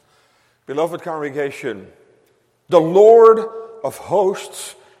Beloved congregation, the Lord of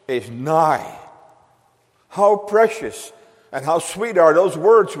hosts is nigh. How precious and how sweet are those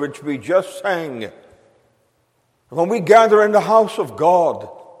words which we just sang. When we gather in the house of God,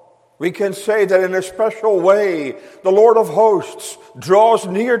 we can say that in a special way, the Lord of hosts draws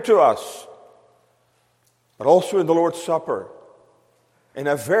near to us. But also in the Lord's Supper, in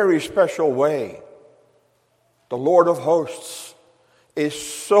a very special way, the Lord of hosts is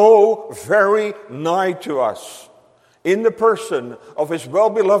so very nigh to us in the person of his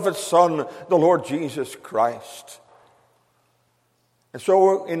well-beloved Son, the Lord Jesus Christ. And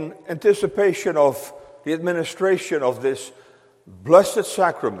so in anticipation of the administration of this blessed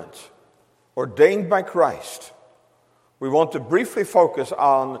sacrament ordained by Christ, we want to briefly focus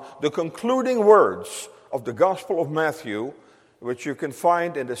on the concluding words of the Gospel of Matthew, which you can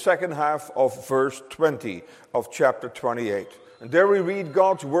find in the second half of verse 20 of chapter 28. And there we read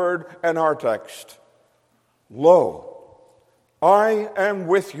God's word and our text. Lo, I am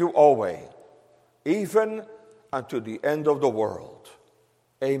with you always, even unto the end of the world.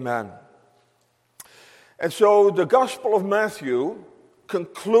 Amen. And so the Gospel of Matthew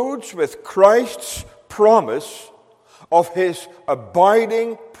concludes with Christ's promise of his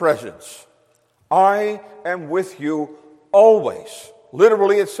abiding presence. I am with you always.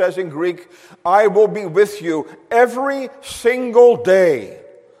 Literally it says in Greek, I will be with you every single day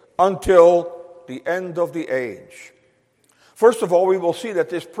until the end of the age. First of all, we will see that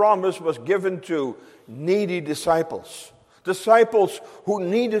this promise was given to needy disciples. Disciples who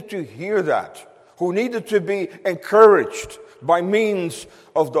needed to hear that, who needed to be encouraged by means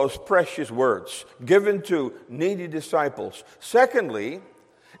of those precious words given to needy disciples. Secondly,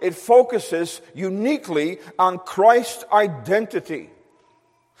 it focuses uniquely on Christ's identity.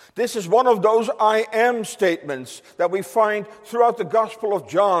 This is one of those I am statements that we find throughout the Gospel of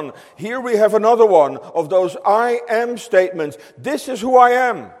John. Here we have another one of those I am statements. This is who I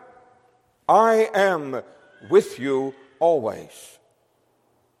am. I am with you always.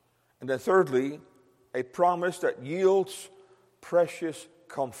 And then thirdly, a promise that yields precious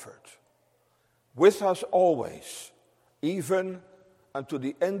comfort. With us always, even unto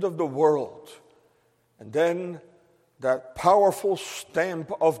the end of the world. And then that powerful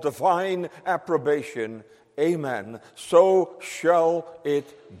stamp of divine approbation, amen, so shall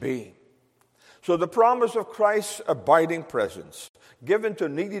it be. So the promise of Christ's abiding presence, given to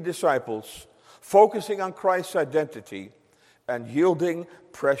needy disciples, focusing on Christ's identity, and yielding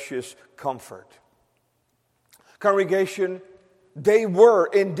precious comfort. Congregation, they were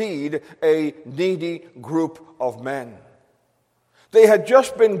indeed a needy group of men. They had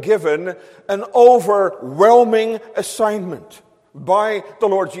just been given an overwhelming assignment by the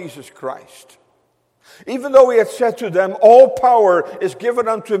Lord Jesus Christ. Even though he had said to them, all power is given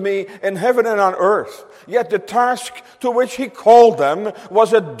unto me in heaven and on earth, yet the task to which he called them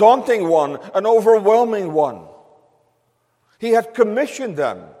was a daunting one, an overwhelming one. He had commissioned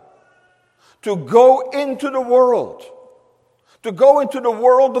them to go into the world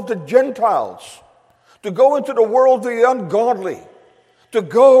of the Gentiles, to go into the world of the ungodly, to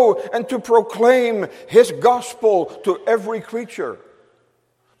go and to proclaim his gospel to every creature,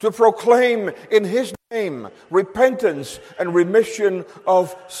 to proclaim in his name repentance and remission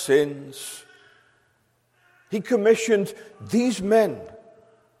of sins. He commissioned these men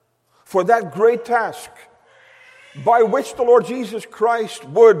for that great task by which the Lord Jesus Christ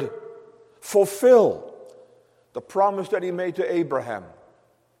would fulfill the promise that he made to Abraham,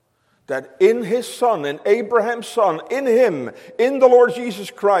 that in his son, in Abraham's son, in him, in the Lord Jesus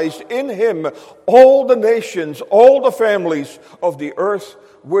Christ, in him, all the nations, all the families of the earth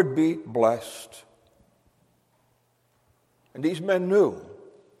would be blessed. And these men knew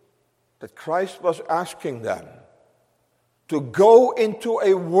that Christ was asking them to go into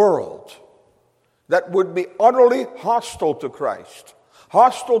a world that would be utterly hostile to Christ,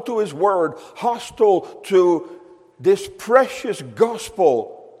 hostile to his word, hostile to this precious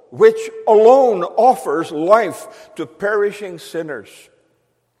gospel which alone offers life to perishing sinners.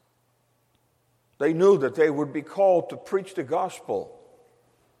 They knew that they would be called to preach the gospel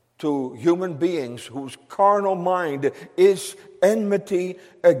to human beings whose carnal mind is enmity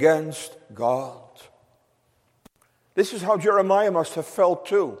against God. This is how Jeremiah must have felt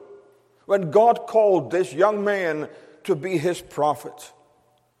too, when God called this young man to be his prophet.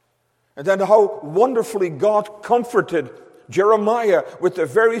 And then how wonderfully God comforted Jeremiah with the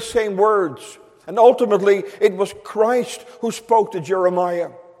very same words. And ultimately, it was Christ who spoke to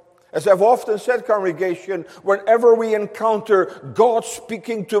Jeremiah. As I've often said, congregation, whenever we encounter God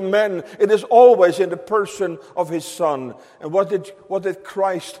speaking to men, it is always in the person of his Son. And what did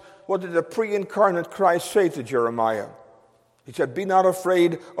what did the pre-incarnate Christ say to Jeremiah? He said, "Be not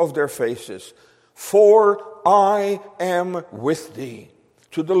afraid of their faces, for I am with thee,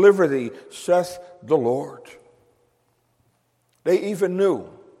 to deliver thee, saith the Lord." They even knew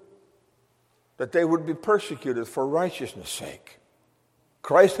that they would be persecuted for righteousness' sake.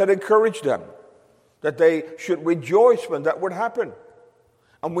 Christ had encouraged them that they should rejoice when that would happen.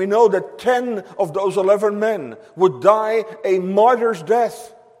 And we know that 10 of those 11 men would die a martyr's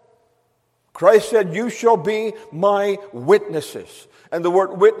death. Christ said, "You shall be my witnesses." And the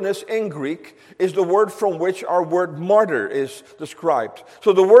word witness in Greek is the word from which our word martyr is described.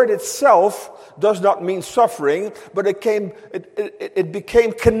 So the word itself does not mean suffering, but it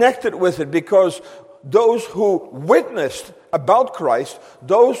became connected with it, because those who witnessed about Christ,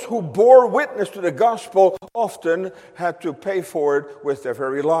 those who bore witness to the gospel, often had to pay for it with their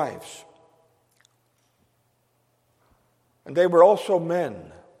very lives. And they were also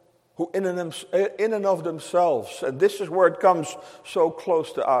men who in and of themselves, and this is where it comes so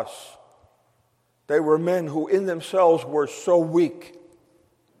close to us, they were men who in themselves were so weak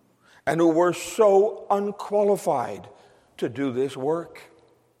and who were so unqualified to do this work.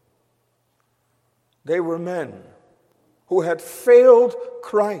 They were men who had failed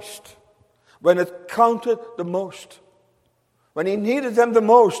Christ when it counted the most. When he needed them the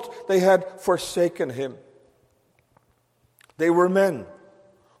most, they had forsaken him. They were men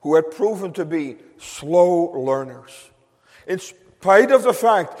who had proven to be slow learners. In spite of the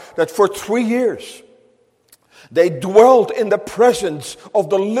fact that for 3 years they dwelt in the presence of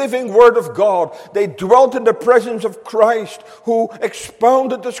the living Word of God. They dwelt in the presence of Christ, who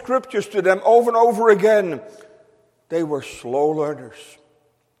expounded the Scriptures to them over and over again. They were slow learners.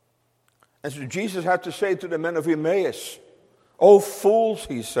 And so Jesus had to say to the men of Emmaus, "O fools,"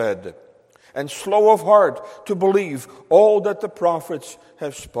 he said, "and slow of heart to believe all that the prophets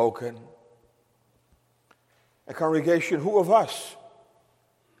have spoken." A congregation, who of us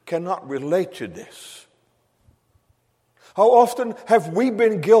cannot relate to this? How often have we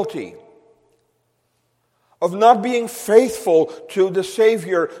been guilty of not being faithful to the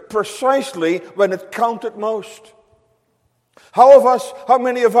Savior precisely when it counted most? How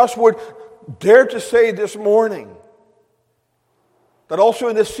many of us would dare to say this morning that also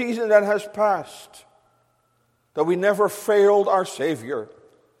in the season that has passed, that we never failed our Savior,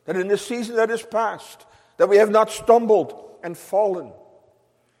 that in the season that is past, that we have not stumbled and fallen?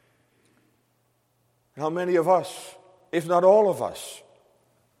 And how many of us, if not all of us,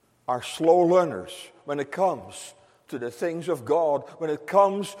 are slow learners when it comes to the things of God, when it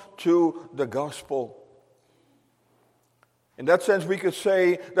comes to the gospel? In that sense, we could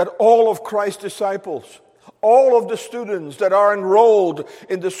say that all of Christ's disciples, all of the students that are enrolled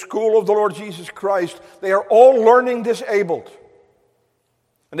in the school of the Lord Jesus Christ, they are all learning disabled.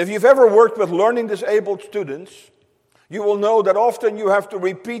 And if you've ever worked with learning disabled students, you will know that often you have to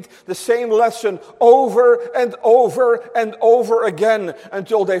repeat the same lesson over and over and over again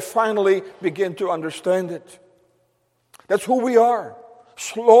until they finally begin to understand it. That's who we are,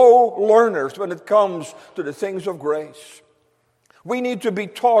 slow learners when it comes to the things of grace. We need to be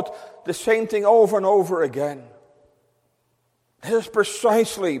taught the same thing over and over again. That is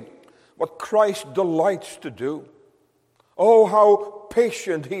precisely what Christ delights to do. Oh, how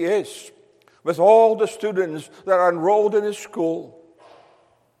patient he is with all the students that are enrolled in his school.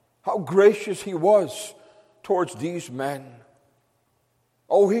 How gracious he was towards these men.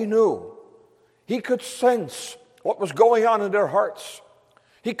 Oh, he knew. He could sense what was going on in their hearts.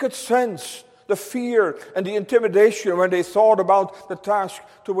 He could sense the fear and the intimidation when they thought about the task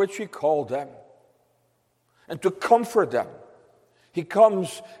to which he called them. And to comfort them, he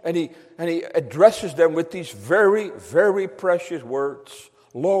comes and he addresses them with these very, very precious words.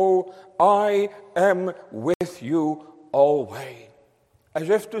 "Lo, I am with you always." As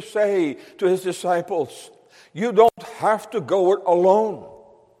if to say to his disciples, you don't have to go it alone.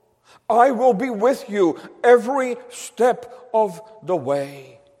 I will be with you every step of the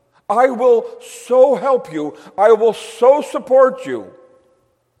way. I will so help you, I will so support you,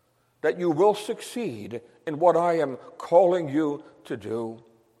 that you will succeed in what I am calling you to do.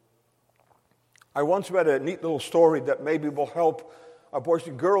 I once read a neat little story that maybe will help our boys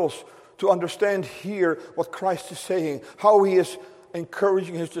and girls to understand here what Christ is saying, how he is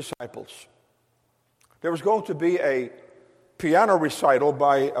encouraging his disciples. There was going to be a piano recital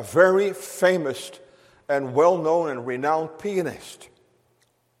by a very famous and well-known and renowned pianist.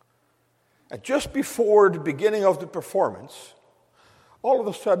 And just before the beginning of the performance, all of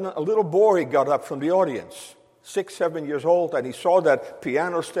a sudden a little boy got up from the audience, 6, 7 years old, and he saw that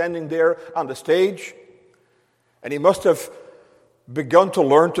piano standing there on the stage, and he must have begun to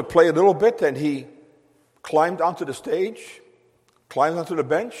learn to play a little bit, and he climbed onto the stage, climbed onto the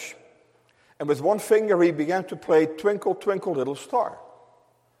bench, and with one finger he began to play Twinkle, Twinkle, Little Star.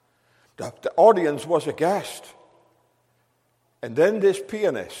 The audience was aghast. And then this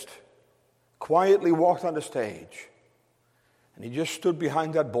pianist quietly walked on the stage, and he just stood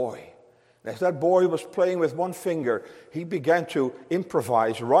behind that boy. And as that boy was playing with one finger, he began to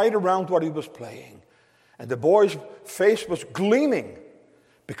improvise right around what he was playing. And the boy's face was gleaming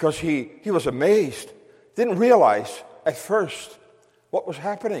because he was amazed, didn't realize at first what was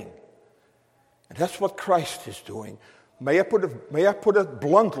happening. And that's what Christ is doing. May I put it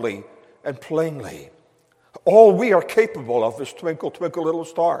bluntly and plainly. All we are capable of is twinkle, twinkle, little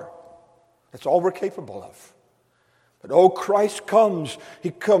star. That's all we're capable of. But Christ comes.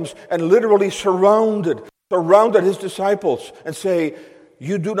 He comes and literally surrounded his disciples and say,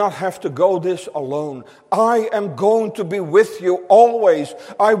 you do not have to go this alone. I am going to be with you always.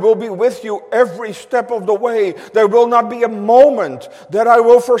 I will be with you every step of the way. There will not be a moment that I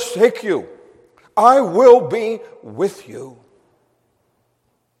will forsake you. I will be with you.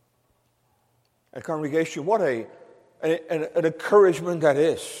 And congregation, what an encouragement that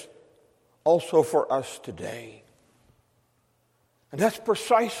is also for us today. And that's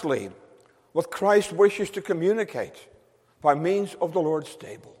precisely what Christ wishes to communicate by means of the Lord's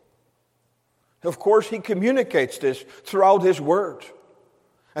table. Of course, he communicates this throughout his word.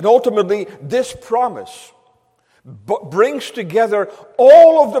 And ultimately, this promise brings together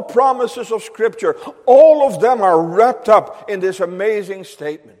all of the promises of Scripture. All of them are wrapped up in this amazing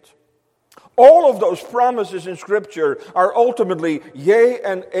statement. All of those promises in Scripture are ultimately yea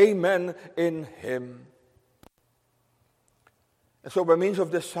and amen in him. And so by means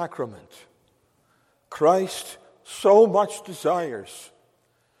of this sacrament, Christ so much desires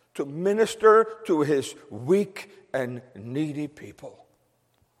to minister to his weak and needy people.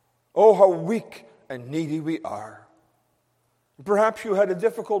 Oh, how weak and needy we are. Perhaps you had a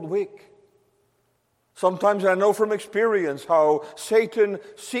difficult week. Sometimes I know from experience how Satan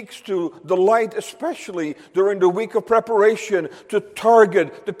seeks to delight, especially during the week of preparation, to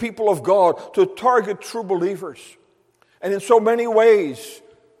target the people of God, to target true believers. And in so many ways,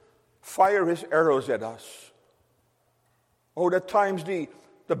 fire his arrows at us. Oh, at times the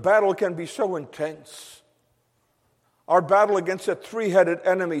battle can be so intense. Our battle against a three-headed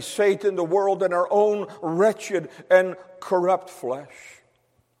enemy, Satan, the world, and our own wretched and corrupt flesh.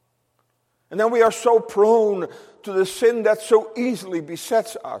 And then we are so prone to the sin that so easily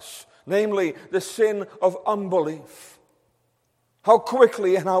besets us, namely the sin of unbelief. How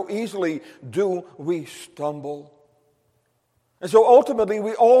quickly and how easily do we stumble? And so ultimately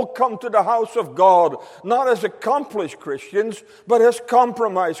we all come to the house of God, not as accomplished Christians, but as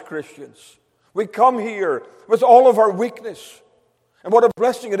compromised Christians. We come here with all of our weakness. And what a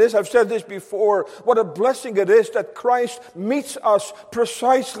blessing it is, I've said this before, what a blessing it is that Christ meets us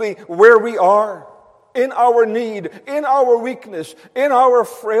precisely where we are, in our need, in our weakness, in our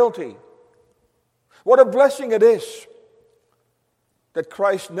frailty. What a blessing it is that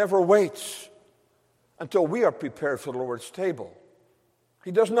Christ never waits until we are prepared for the Lord's table.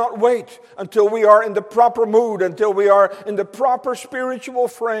 He does not wait until we are in the proper mood, until we are in the proper spiritual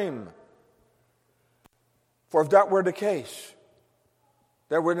frame. For if that were the case,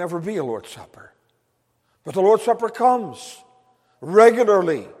 there would never be a Lord's Supper. But the Lord's Supper comes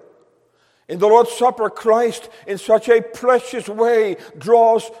regularly. In the Lord's Supper, Christ, in such a precious way,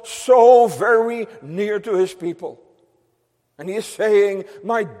 draws so very near to his people. And he is saying,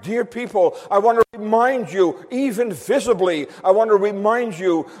 my dear people, I want to remind you, even visibly, I want to remind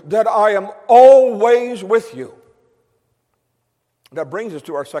you that I am always with you. That brings us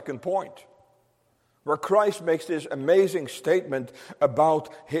to our second point, where Christ makes this amazing statement about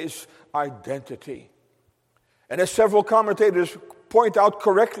his identity. And as several commentators point out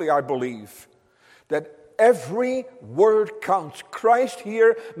correctly, I believe, that every word counts. Christ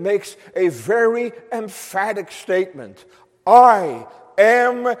here makes a very emphatic statement. I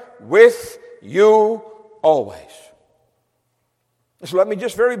am with you always. So let me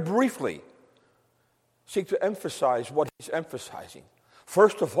just very briefly seek to emphasize what he's emphasizing.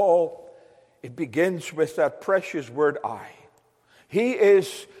 First of all, it begins with that precious word I. He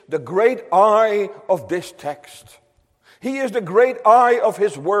is the great I of this text. He is the great I of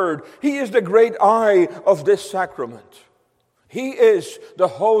his word. He is the great I of this sacrament. He is the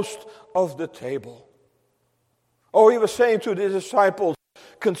host of the table. Oh, he was saying to the disciples,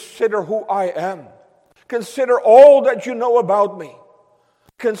 consider who I am. Consider all that you know about me.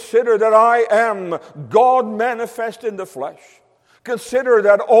 Consider that I am God manifest in the flesh. Consider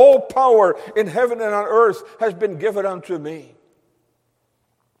that all power in heaven and on earth has been given unto me.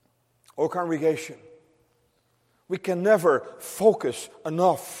 Oh, congregation, we can never focus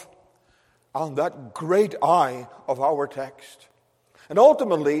enough on that great I of our text. And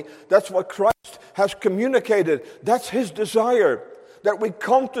ultimately, that's what Christ has communicated. That's his desire, that we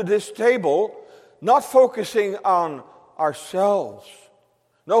come to this table not focusing on ourselves.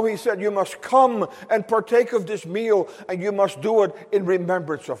 No, he said, you must come and partake of this meal, and you must do it in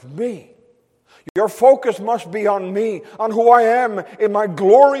remembrance of me. Your focus must be on me, on who I am in my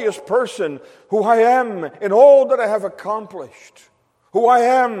glorious person, who I am in all that I have accomplished, who I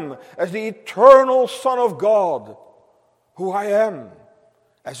am as the eternal Son of God, who I am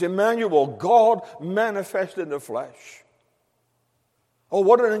as Emmanuel, God manifest in the flesh. Oh,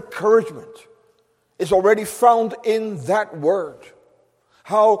 what an encouragement is already found in that word.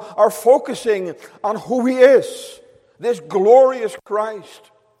 How our focusing on who he is, this glorious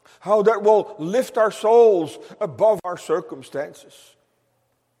Christ, how that will lift our souls above our circumstances.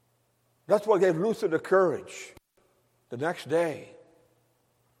 That's what gave Luther the courage the next day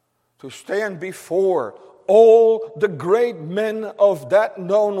to stand before all the great men of that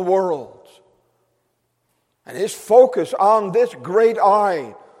known world. And his focus on this great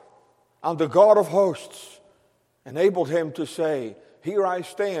I, on the God of hosts, enabled him to say, here I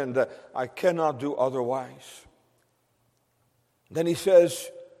stand, I cannot do otherwise. Then he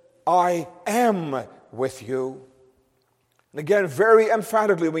says, I am with you. And again, very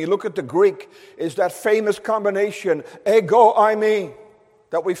emphatically, when you look at the Greek, is that famous combination, ego, I, me,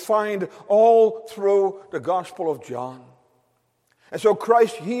 that we find all through the Gospel of John. And so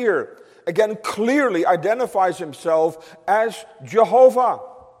Christ here, again, clearly identifies himself as Jehovah,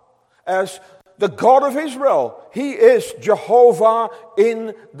 as the God of Israel. He is Jehovah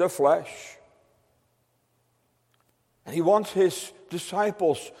in the flesh. And he wants his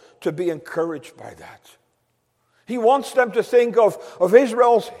disciples to be encouraged by that. He wants them to think of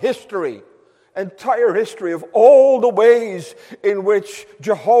Israel's history, entire history, of all the ways in which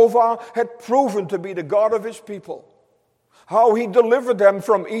Jehovah had proven to be the God of his people. How he delivered them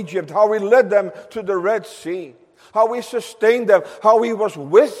from Egypt, how he led them to the Red Sea, how he sustained them, how he was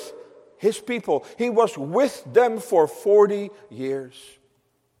with his people. He was with them for 40 years.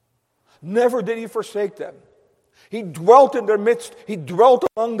 Never did he forsake them. He dwelt in their midst. He dwelt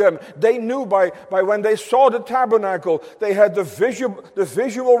among them. They knew by when they saw the tabernacle, they had the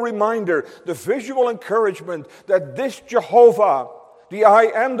visual reminder, the visual encouragement that this Jehovah, the I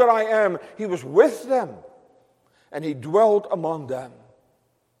am that I am, he was with them and he dwelt among them.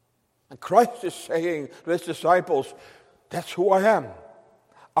 And Christ is saying to his disciples, that's who I am.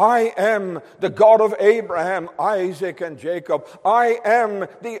 I am the God of Abraham, Isaac, and Jacob. I am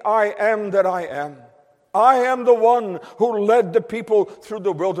the I am that I am. I am the one who led the people through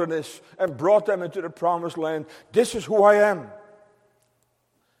the wilderness and brought them into the promised land. This is who I am.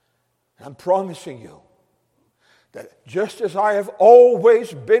 And I'm promising you that just as I have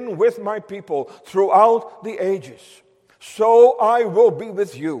always been with my people throughout the ages, so I will be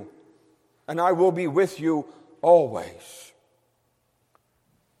with you, and I will be with you always.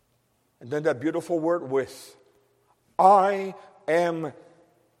 And then that beautiful word with. I am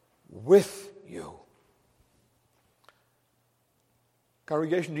with you.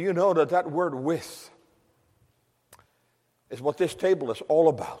 Congregation, do you know that word with is what this table is all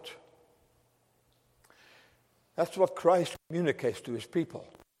about? That's what Christ communicates to his people.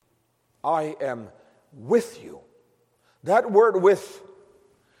 I am with you. That word with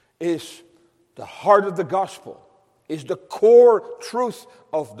is the heart of the gospel, is the core truth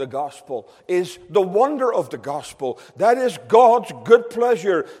of the gospel, is the wonder of the gospel. That is God's good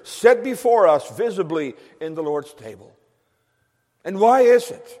pleasure set before us visibly in the Lord's table. And why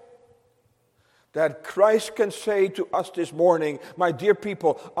is it that Christ can say to us this morning, my dear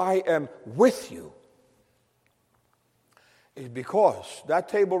people, I am with you? It's because that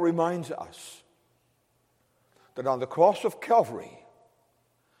table reminds us that on the cross of Calvary,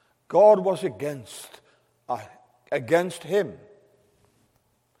 God was against him.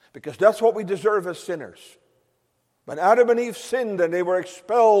 Because that's what we deserve as sinners. When Adam and Eve sinned and they were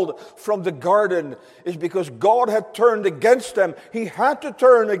expelled from the garden, is because God had turned against them. He had to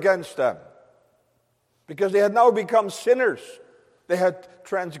turn against them. Because they had now become sinners. They had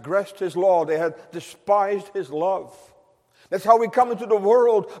transgressed his law. They had despised his love. That's how we come into the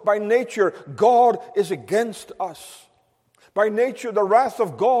world. By nature, God is against us. By nature, the wrath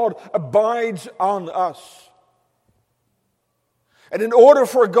of God abides on us. And in order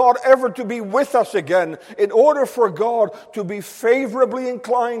for God ever to be with us again, in order for God to be favorably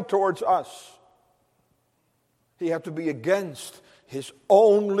inclined towards us, he had to be against his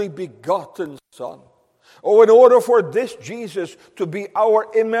only begotten Son. Oh, in order for this Jesus to be our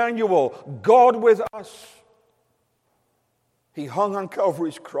Emmanuel, God with us, he hung on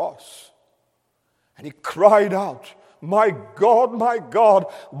Calvary's cross and he cried out, my God,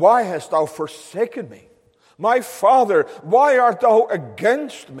 why hast thou forsaken me? My Father, why art thou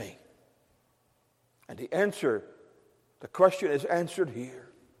against me? And the question is answered here.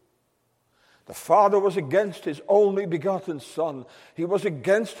 The Father was against his only begotten Son. He was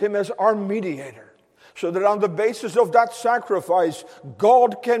against him as our mediator. So that on the basis of that sacrifice,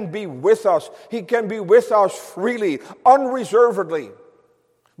 God can be with us. He can be with us freely, unreservedly,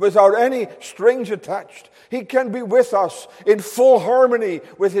 without any strings attached. He can be with us in full harmony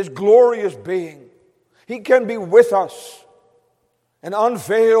with his glorious being. He can be with us and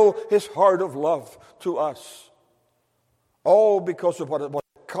unveil his heart of love to us. All because of what was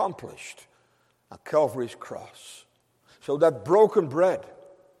accomplished on Calvary's cross. So that broken bread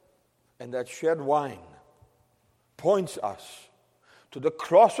and that shed wine points us to the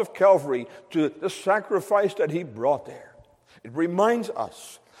cross of Calvary, to the sacrifice that he brought there. It reminds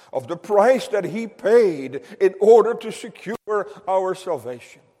us of the price that he paid in order to secure our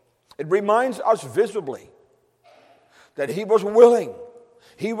salvation. It reminds us visibly that he was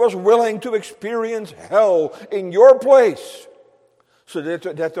willing to experience hell in your place so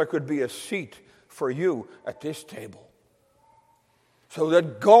that there could be a seat for you at this table. So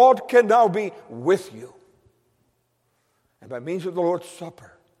that God can now be with you. And by means of the Lord's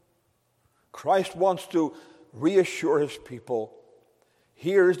Supper, Christ wants to reassure his people,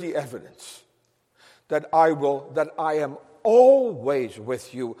 here is the evidence that I am always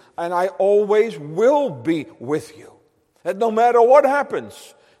with you, and I always will be with you. That no matter what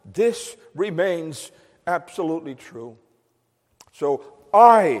happens, this remains absolutely true. So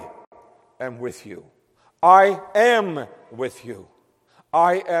I am with you. I am with you.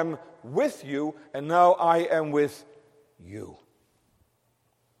 I am with you, and now I am with you.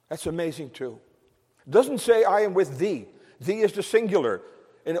 That's amazing too. It doesn't say I am with thee. Thee is the singular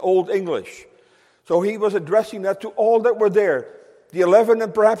in Old English. So he was addressing that to all that were there, the 11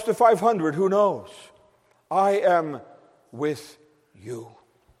 and perhaps the 500, who knows. I am with you.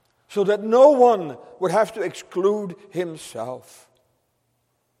 So that no one would have to exclude himself.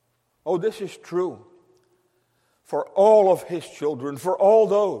 Oh, this is true for all of his children, for all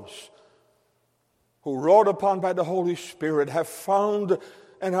those who, wrought upon by the Holy Spirit, have found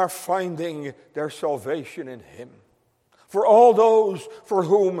and are finding their salvation in him. For all those for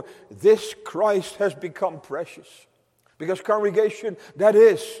whom this Christ has become precious. Because, congregation, that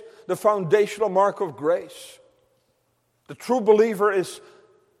is the foundational mark of grace. The true believer is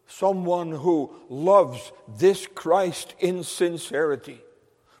someone who loves this Christ in sincerity,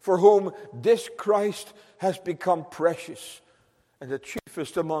 for whom this Christ has become precious and the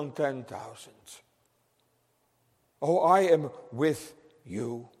chiefest among 10,000. Oh, I am with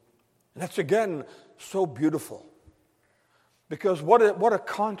you. And that's again so beautiful. Because what a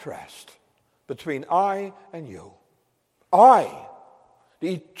contrast between I and you. I,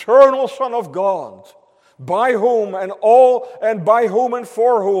 the eternal Son of God, by whom and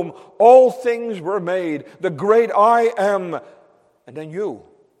for whom all things were made, the great I am, and then you.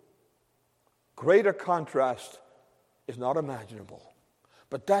 Greater contrast is not imaginable.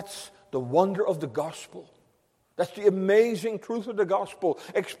 But that's the wonder of the gospel. That's the amazing truth of the gospel,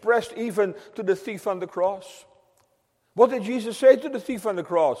 expressed even to the thief on the cross. What did Jesus say to the thief on the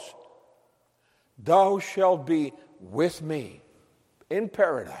cross? Thou shalt be with me in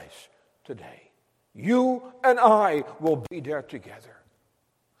paradise today. You and I will be there together.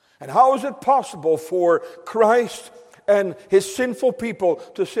 And how is it possible for Christ and his sinful people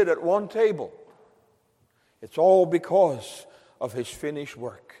to sit at one table? It's all because of his finished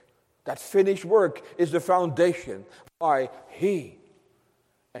work. That finished work is the foundation why he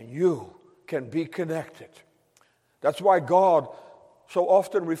and you can be connected. That's why God so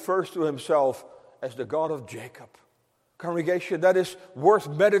often refers to himself as the God of Jacob. Congregation, that is worth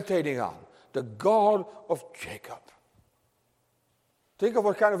meditating on. The God of Jacob. Think of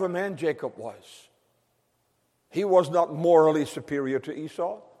what kind of a man Jacob was. He was not morally superior to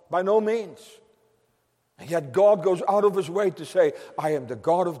Esau. By no means. And yet God goes out of his way to say, I am the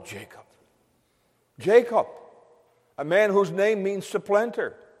God of Jacob. Jacob, a man whose name means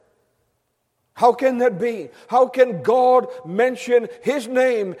supplanter. How can that be? How can God mention his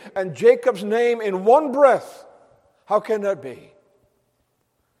name and Jacob's name in one breath? How can that be?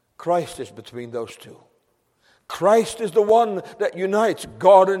 Christ is between those two. Christ is the one that unites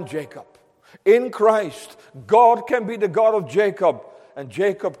God and Jacob. In Christ, God can be the God of Jacob, and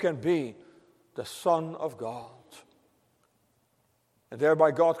Jacob can be the Son of God. And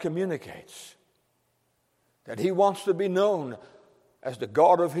thereby God communicates that he wants to be known as the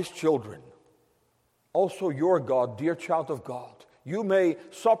God of his children. Also your God, dear child of God. You may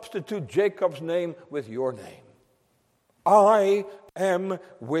substitute Jacob's name with your name. I am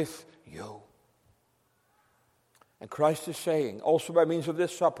with you. And Christ is saying, also by means of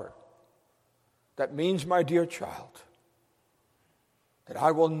this supper, that means, my dear child, that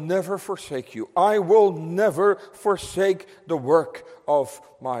I will never forsake you. I will never forsake the work of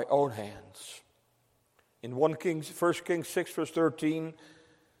my own hands. In 1 Kings 6, verse 13,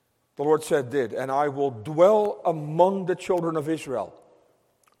 the Lord said, and I will dwell among the children of Israel.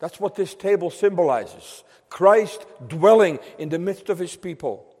 That's what this table symbolizes. Christ dwelling in the midst of his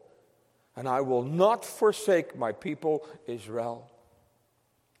people. And I will not forsake my people Israel.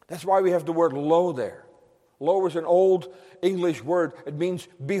 That's why we have the word lo there. Lo is an old English word. It means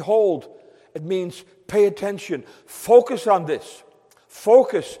behold. It means pay attention. Focus on this.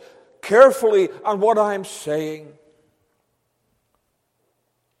 Focus carefully on what I'm saying.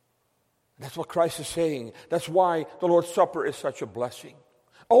 That's what Christ is saying. That's why the Lord's Supper is such a blessing.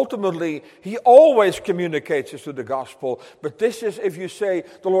 Ultimately, he always communicates us to the gospel. But this is, if you say,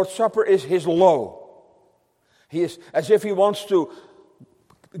 the Lord's Supper is his lo. He is as if he wants to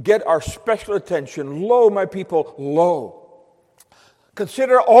get our special attention. Lo, my people, lo.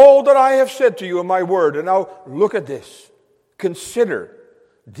 Consider all that I have said to you in my word. And now look at this. Consider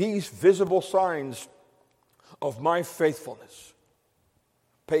these visible signs of my faithfulness.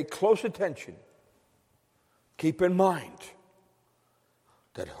 Pay close attention. Keep in mind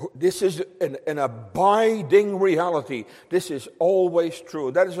that this is an abiding reality. This is always true.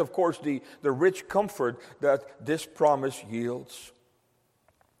 That is, of course, the rich comfort that this promise yields.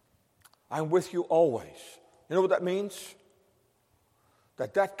 I'm with you always. You know what that means?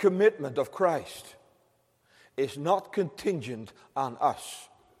 That commitment of Christ is not contingent on us.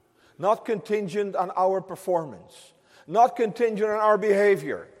 Not contingent on our performance. Not contingent on our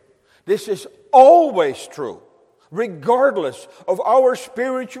behavior. This is always true. Regardless of our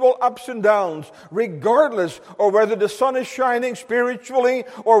spiritual ups and downs, regardless of whether the sun is shining spiritually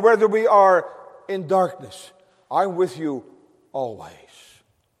or whether we are in darkness, I'm with you always.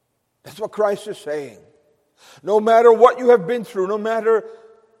 That's what Christ is saying. No matter what you have been through, no matter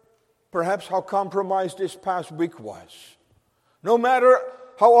perhaps how compromised this past week was, no matter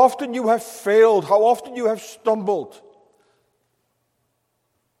how often you have failed, how often you have stumbled,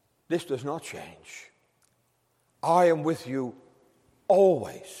 this does not change. I am with you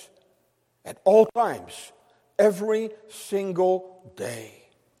always, at all times, every single day.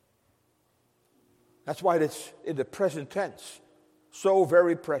 That's why it's in the present tense, so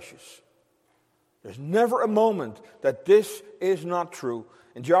very precious. There's never a moment that this is not true.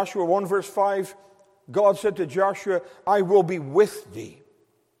 In Joshua 1 verse 5, God said to Joshua, I will be with thee.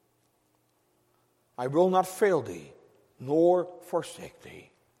 I will not fail thee, nor forsake thee.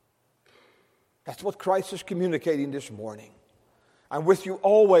 That's what Christ is communicating this morning. I'm with you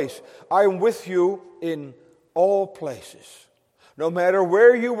always. I am with you in all places. No matter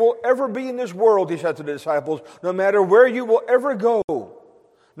where you will ever be in this world, he said to the disciples, no matter where you will ever go,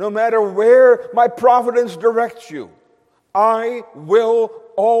 no matter where my providence directs you, I will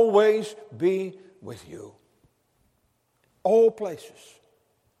always be with you. All places.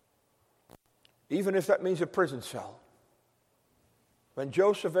 Even if that means a prison cell. When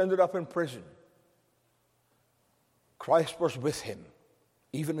Joseph ended up in prison, Christ was with him,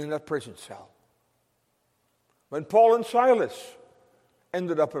 even in that prison cell. When Paul and Silas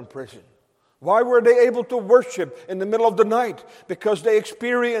ended up in prison, why were they able to worship in the middle of the night? Because they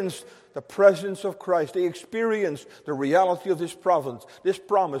experienced the presence of Christ. They experienced the reality of this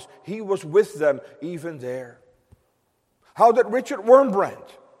promise. He was with them even there. How did Richard Wurmbrand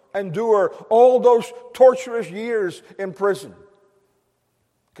endure all those torturous years in prison?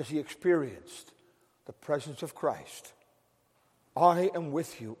 Because he experienced the presence of Christ. I am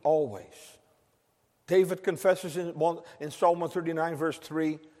with you always. David confesses in Psalm 139 verse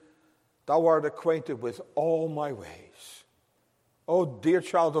 3, thou art acquainted with all my ways. Oh, dear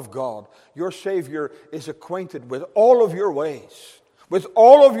child of God, your Savior is acquainted with all of your ways, with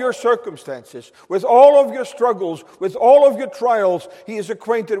all of your circumstances, with all of your struggles, with all of your trials. He is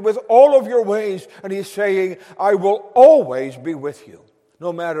acquainted with all of your ways, and he's saying, I will always be with you,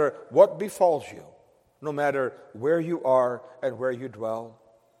 no matter what befalls you, no matter where you are and where you dwell.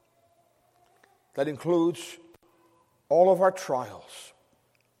 That includes all of our trials.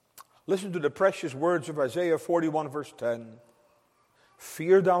 Listen to the precious words of Isaiah 41 verse 10.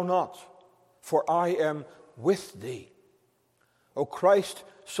 Fear thou not, for I am with thee. Oh, Christ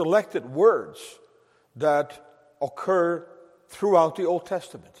selected words that occur throughout the Old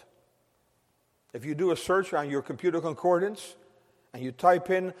Testament. If you do a search on your computer concordance and you type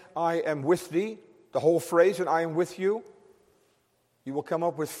in, I am with thee, the whole phrase, and I am with you, you will come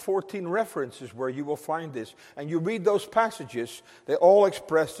up with 14 references where you will find this. And you read those passages, they all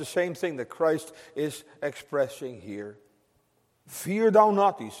express the same thing that Christ is expressing here. Fear thou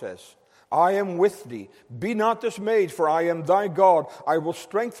not, he says. I am with thee. Be not dismayed, for I am thy God. I will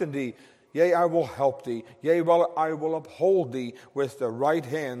strengthen thee. Yea, I will help thee. Yea, well, I will uphold thee with the right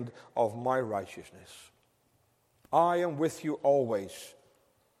hand of my righteousness. I am with you always,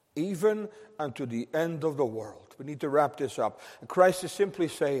 even unto the end of the world. We need to wrap this up. And Christ is simply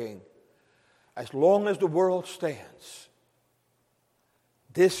saying, as long as the world stands,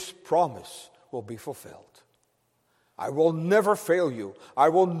 this promise will be fulfilled. I will never fail you. I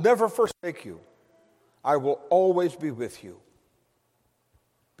will never forsake you. I will always be with you.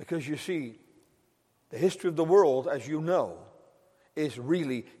 Because you see, the history of the world, as you know, is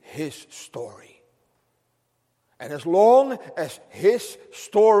really his story. And as long as his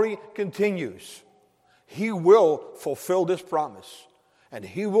story continues, he will fulfill this promise. And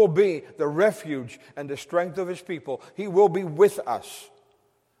he will be the refuge and the strength of his people. He will be with us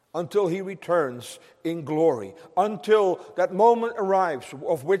until he returns in glory. Until that moment arrives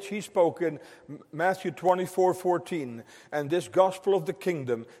of which he spoke in Matthew 24:14. And this gospel of the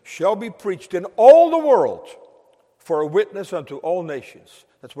kingdom shall be preached in all the world for a witness unto all nations.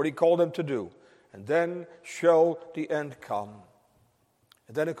 That's what he called them to do. And then shall the end come.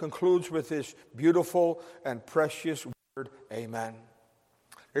 And then it concludes with this beautiful and precious word, amen.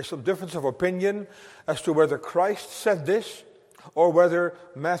 There's some difference of opinion as to whether Christ said this or whether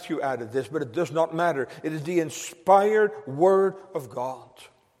Matthew added this, but it does not matter. It is the inspired word of God.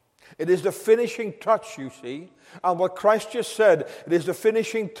 It is the finishing touch, you see, on what Christ just said. It is the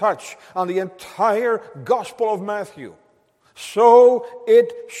finishing touch on the entire Gospel of Matthew. So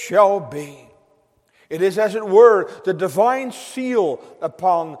it shall be. It is, as it were, the divine seal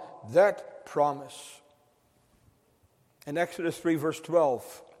upon that promise. In Exodus 3, verse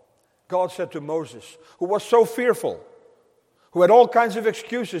 12, God said to Moses, who was so fearful, who had all kinds of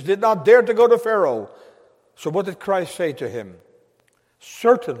excuses, did not dare to go to Pharaoh. So what did Christ say to him?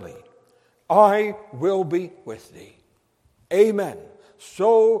 Certainly, I will be with thee. Amen.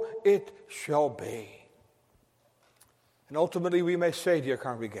 So it shall be. And ultimately we may say, dear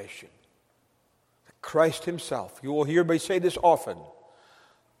congregation, Christ himself, you will hear me say this often,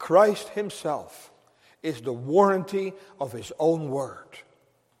 Christ himself is the warranty of his own word.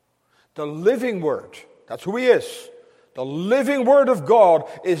 The living word, that's who he is. The living word of God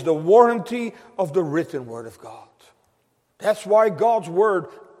is the warranty of the written word of God. That's why God's word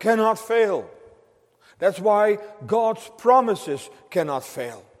cannot fail. That's why God's promises cannot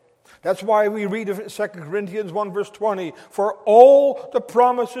fail. That's why we read of 2 Corinthians 1 verse 20, for all the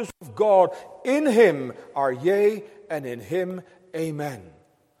promises of God in him are yea, and in him amen,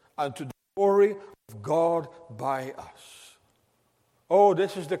 unto the glory of God by us. Oh,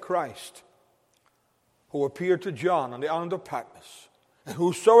 this is the Christ who appeared to John on the island of Patmos, and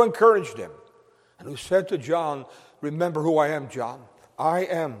who so encouraged him, and who said to John, remember who I am, John. I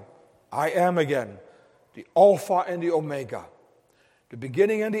am again, the Alpha and the Omega, the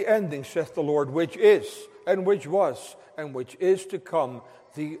beginning and the ending, saith the Lord, which is, and which was, and which is to come,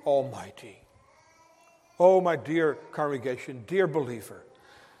 the Almighty. Oh, my dear congregation, dear believer,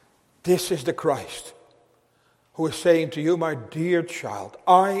 this is the Christ who is saying to you, my dear child,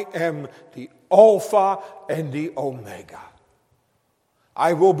 I am the Alpha and the Omega.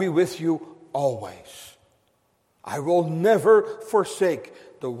 I will be with you always. I will never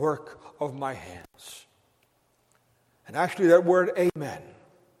forsake the work of my hands. And actually that word amen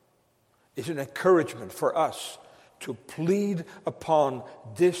is an encouragement for us to plead upon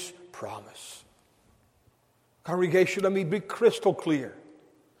this promise. Congregation, let me be crystal clear.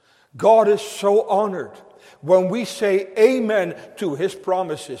 God is so honored when we say amen to his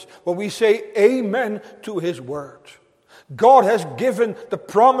promises, when we say amen to his word. God has given the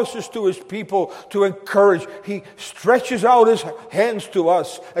promises to his people to encourage. He stretches out his hands to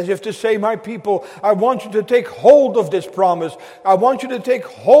us as if to say, my people, I want you to take hold of this promise. I want you to take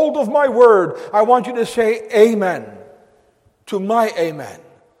hold of my word. I want you to say amen to my amen.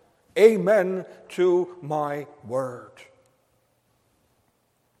 Amen to my word.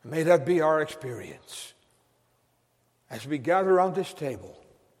 May that be our experience as we gather around this table,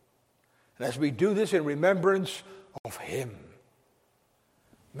 and as we do this in remembrance of him.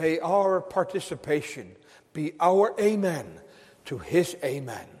 May our participation be our amen to his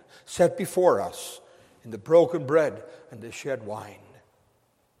amen, set before us in the broken bread and the shed wine.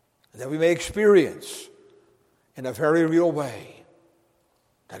 And that we may experience in a very real way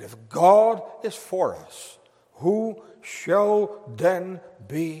that if God is for us, who shall then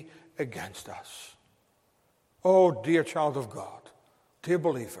be against us? Oh, dear child of God, dear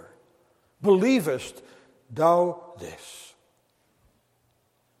believer, believest thou this?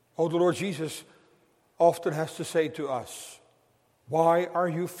 Oh, the Lord Jesus often has to say to us, why are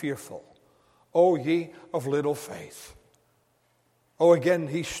you fearful, O ye of little faith? Oh, again,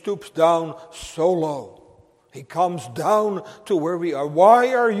 he stoops down so low. He comes down to where we are.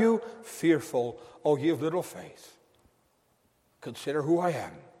 Why are you fearful, O ye of little faith? Consider who I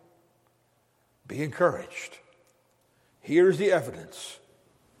am. Be encouraged. Here's the evidence.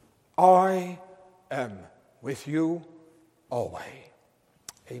 I am with you always.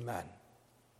 Amen.